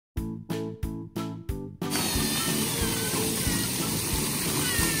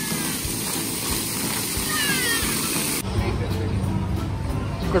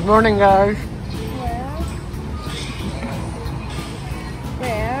Good morning, guys.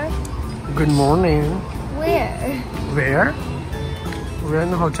 Where? Good morning. Where? Where? We're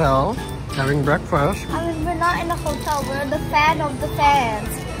in the hotel having breakfast. I mean, we're not in a hotel. We're the fan of the fans.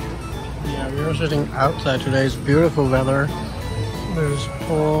 Yeah, we are sitting outside today. It's beautiful weather. There's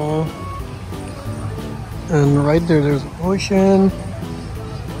pool. And right there's ocean.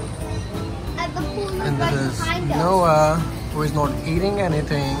 And the pool is And right this is behind us. Noah, who is not eating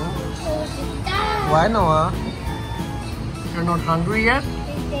anything. Why, Noah? You're not hungry yet?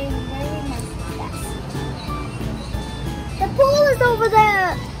 The pool is over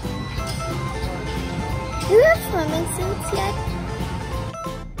there. Do you have swimming suits yet?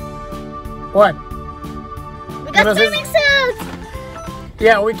 What? We got swimming suits!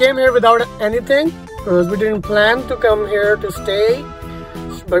 Yeah, we came here without anything because we didn't plan to come here to stay.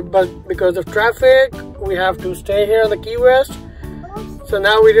 But because of traffic, we have to stay here in the Keywest. So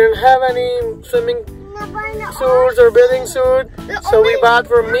now we didn't have any swimming suits or bathing suit. So we bought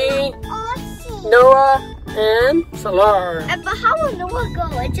for me, Noah, and Salaar. But how will Noah go?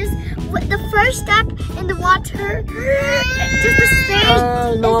 It just with the first step in the water, just the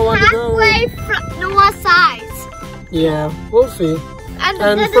stage Noah is halfway from Noah's size. Yeah, we'll see. And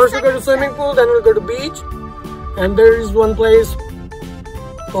then first we go to swimming pool, then we'll go to beach. And there is one place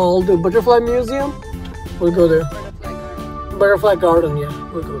called the Butterfly Museum. We'll go there. Butterfly Garden, yeah,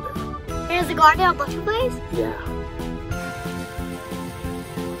 we'll go there. Here's the garden of butterflies? Yeah.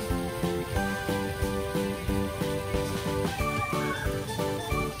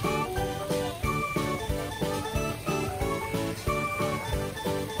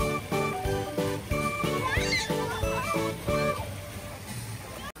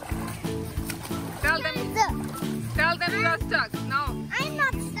 Tell them you are stuck. No. I'm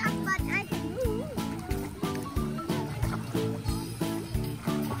not stuck, but I can move.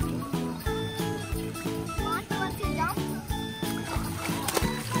 Want to jump?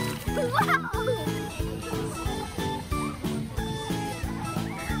 Wow!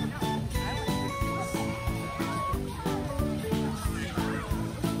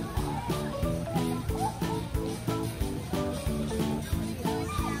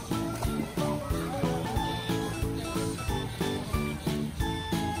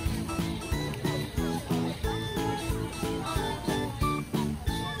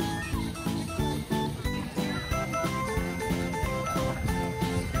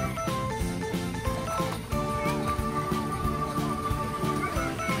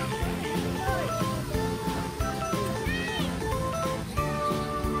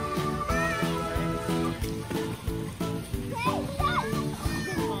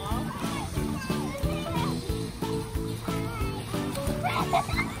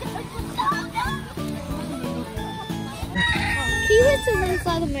 Keywest is in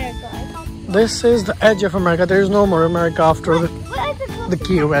South America. This is the edge of America. There is no more America after the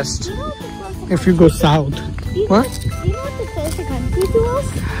Key West. If you go south. Do you know what the closest country to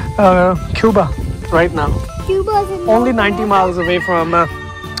us? Cuba, right now. Cuba is in Only 90 miles away from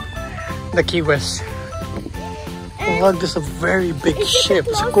the Key West. Look, this is a very big ship.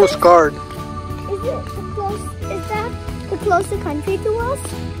 It's a Coast Guard. Is that the closest country to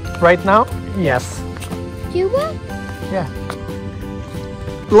us? Right now? Yes. Cuba? Yeah.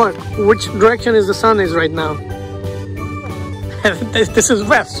 Look, which direction is the sun is right now? this is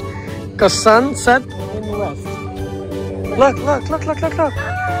west. Because sun set in west. Look, look, look, look, look, look.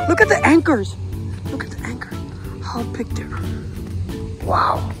 Look at the anchors. Look at the anchor. How big they are.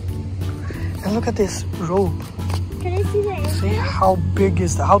 Wow. And look at this rope. Can I see the anchor? See how big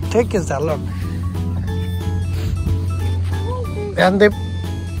is that? How thick is that? Look. And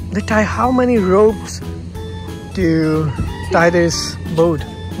they tie how many ropes to tie this boat?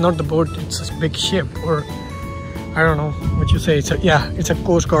 Not the boat, it's a big ship, or I don't know what you say. It's a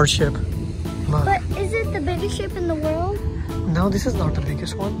Coast Guard ship. Look. But is it the biggest ship in the world? No, this is not the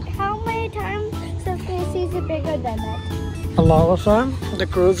biggest one. How many times since we see it bigger than it? A lot of time. The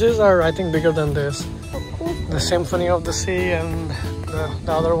cruises are, I think, bigger than this. Oh, cool. The Symphony of the Sea and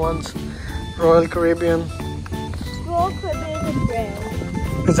the other ones. Royal Caribbean. Royal Caribbean is a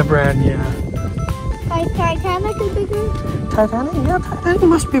brand. It's a brand, yeah. Titanic is bigger? Titanic? Yeah, Titanic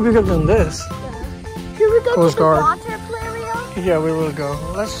must be bigger than this. Yeah. Can we go Coast to the Guard. water aquarium? Yeah, we will go.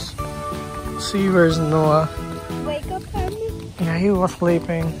 Let's see where's Noah. Wake up, Harvey? Yeah, he was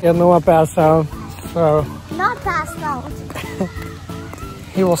sleeping. Yeah, Noah passed out. So Not passed out.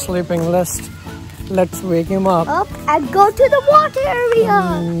 he was sleeping. Let's wake him up. Up and go to the water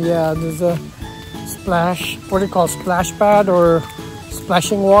area. Yeah, there's a splash. What do you call splash pad or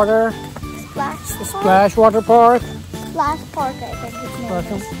splashing water? Splash Splash water park. Splash Park, I think it's named.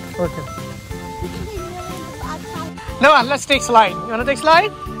 Awesome. Okay. Noah, let's take slide. You wanna take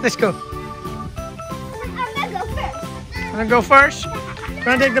slide? Let's go. I'm gonna go first. Wanna go first? You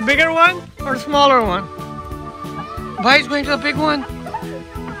wanna take the bigger one or the smaller one? Why is going to the big one?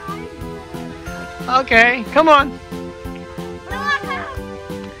 Okay, come on.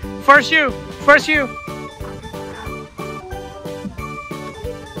 First you. First you.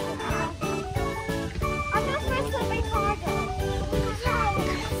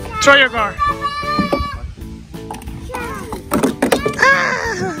 Throw your car.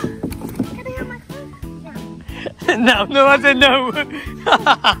 No, Noah said no.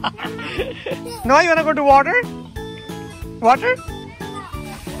 Noah, you wanna go to water? Water?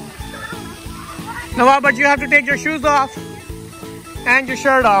 Noah, but you have to take your shoes off and your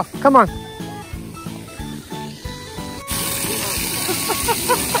shirt off. Come on.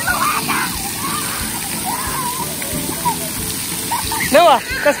 Noah,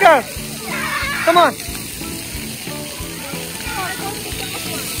 let's go. Come on.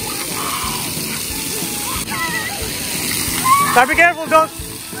 Now be careful, don't.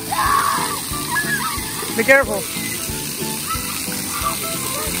 Be careful.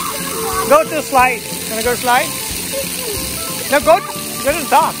 Go to slide. Wanna go slide? No, go to the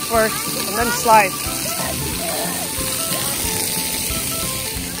dock first and then slide.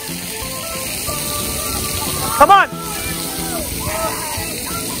 Come on.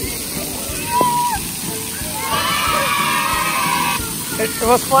 It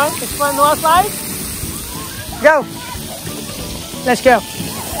was fun. It's fun. Noah, slide. Go. Let's go.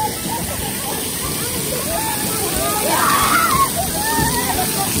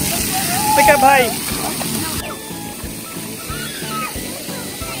 Pick up high.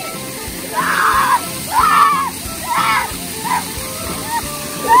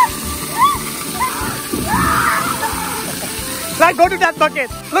 Slide, go to that bucket.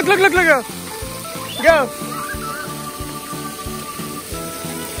 Look, look, look, look, go. Go.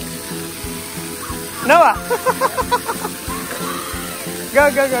 Noah. Go,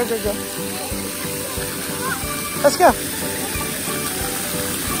 go, go, go, go. Let's go.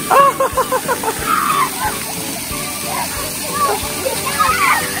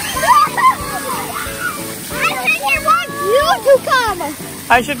 I think I want you to come.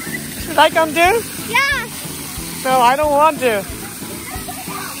 Should I come too? Yeah. No, I don't want to.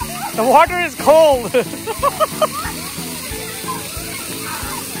 The water is cold.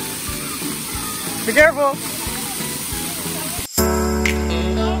 Be careful.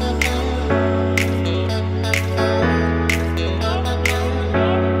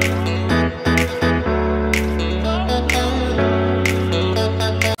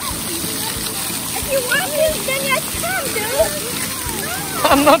 If you want to, then just come, dude.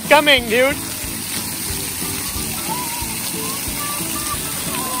 I'm not coming, dude.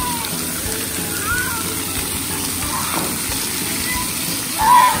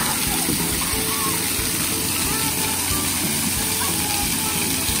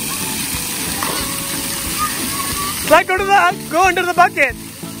 Like go under the bucket.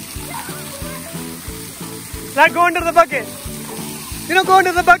 Like go under the bucket. You know, go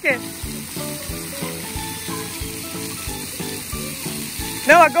under the bucket.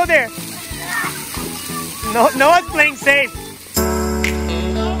 Noah, go there. No, Noah's playing safe.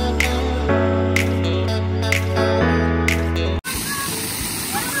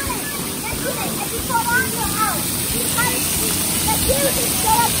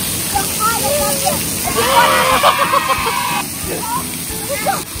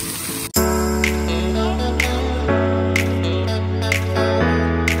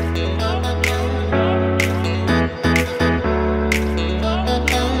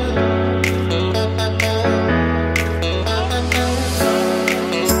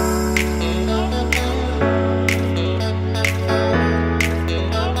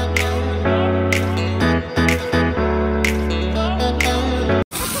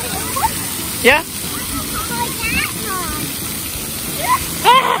 Yeah?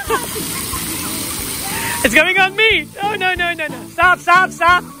 It's coming on me! Oh, no, no, no, no. Stop, stop,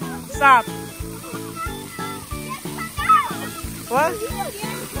 stop. Stop. What?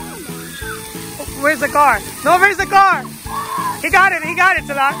 Where's the car? No, where's the car? He got it,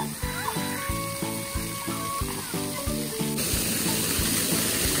 Salaar.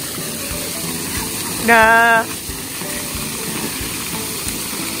 Nah.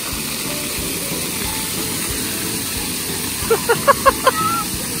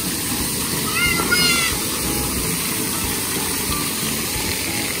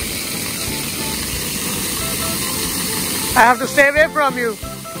 I have to stay away from you.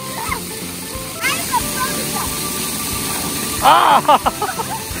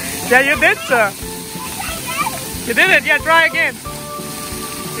 Oh! Yeah, you did, sir. You did it. Yeah, try again.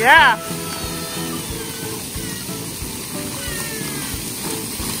 Yeah.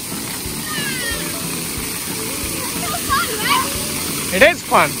 It is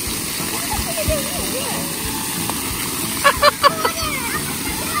fun.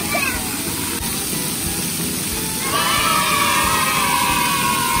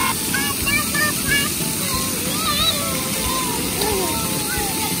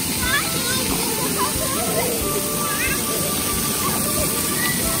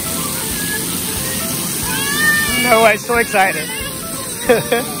 Noah is so excited.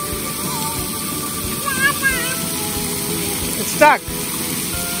 It's stuck.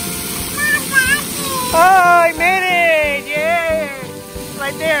 Oh, I made it! Yay!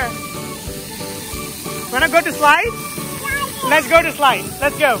 Right there. Wanna go to slide? Let's go to slide.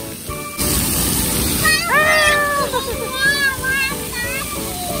 Let's go.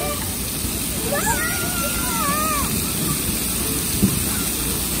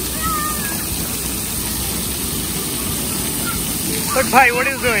 Look, bhai, what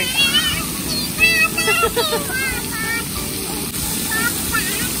is he doing?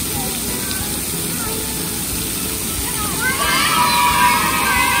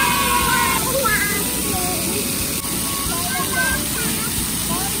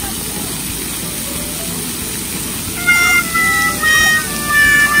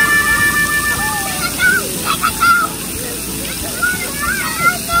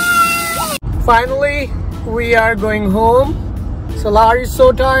 Finally, we are going home. Salaar is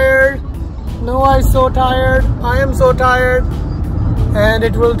so tired. Noah is so tired. I am so tired. And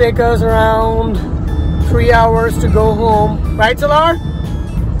it will take us around 3 hours to go home. Right, Salaar?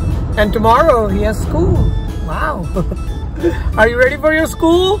 And tomorrow he has school. Wow. Are you ready for your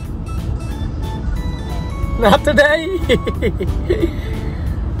school? Not today?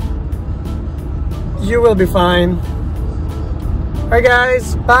 You will be fine. Alright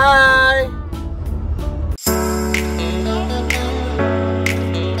guys, bye.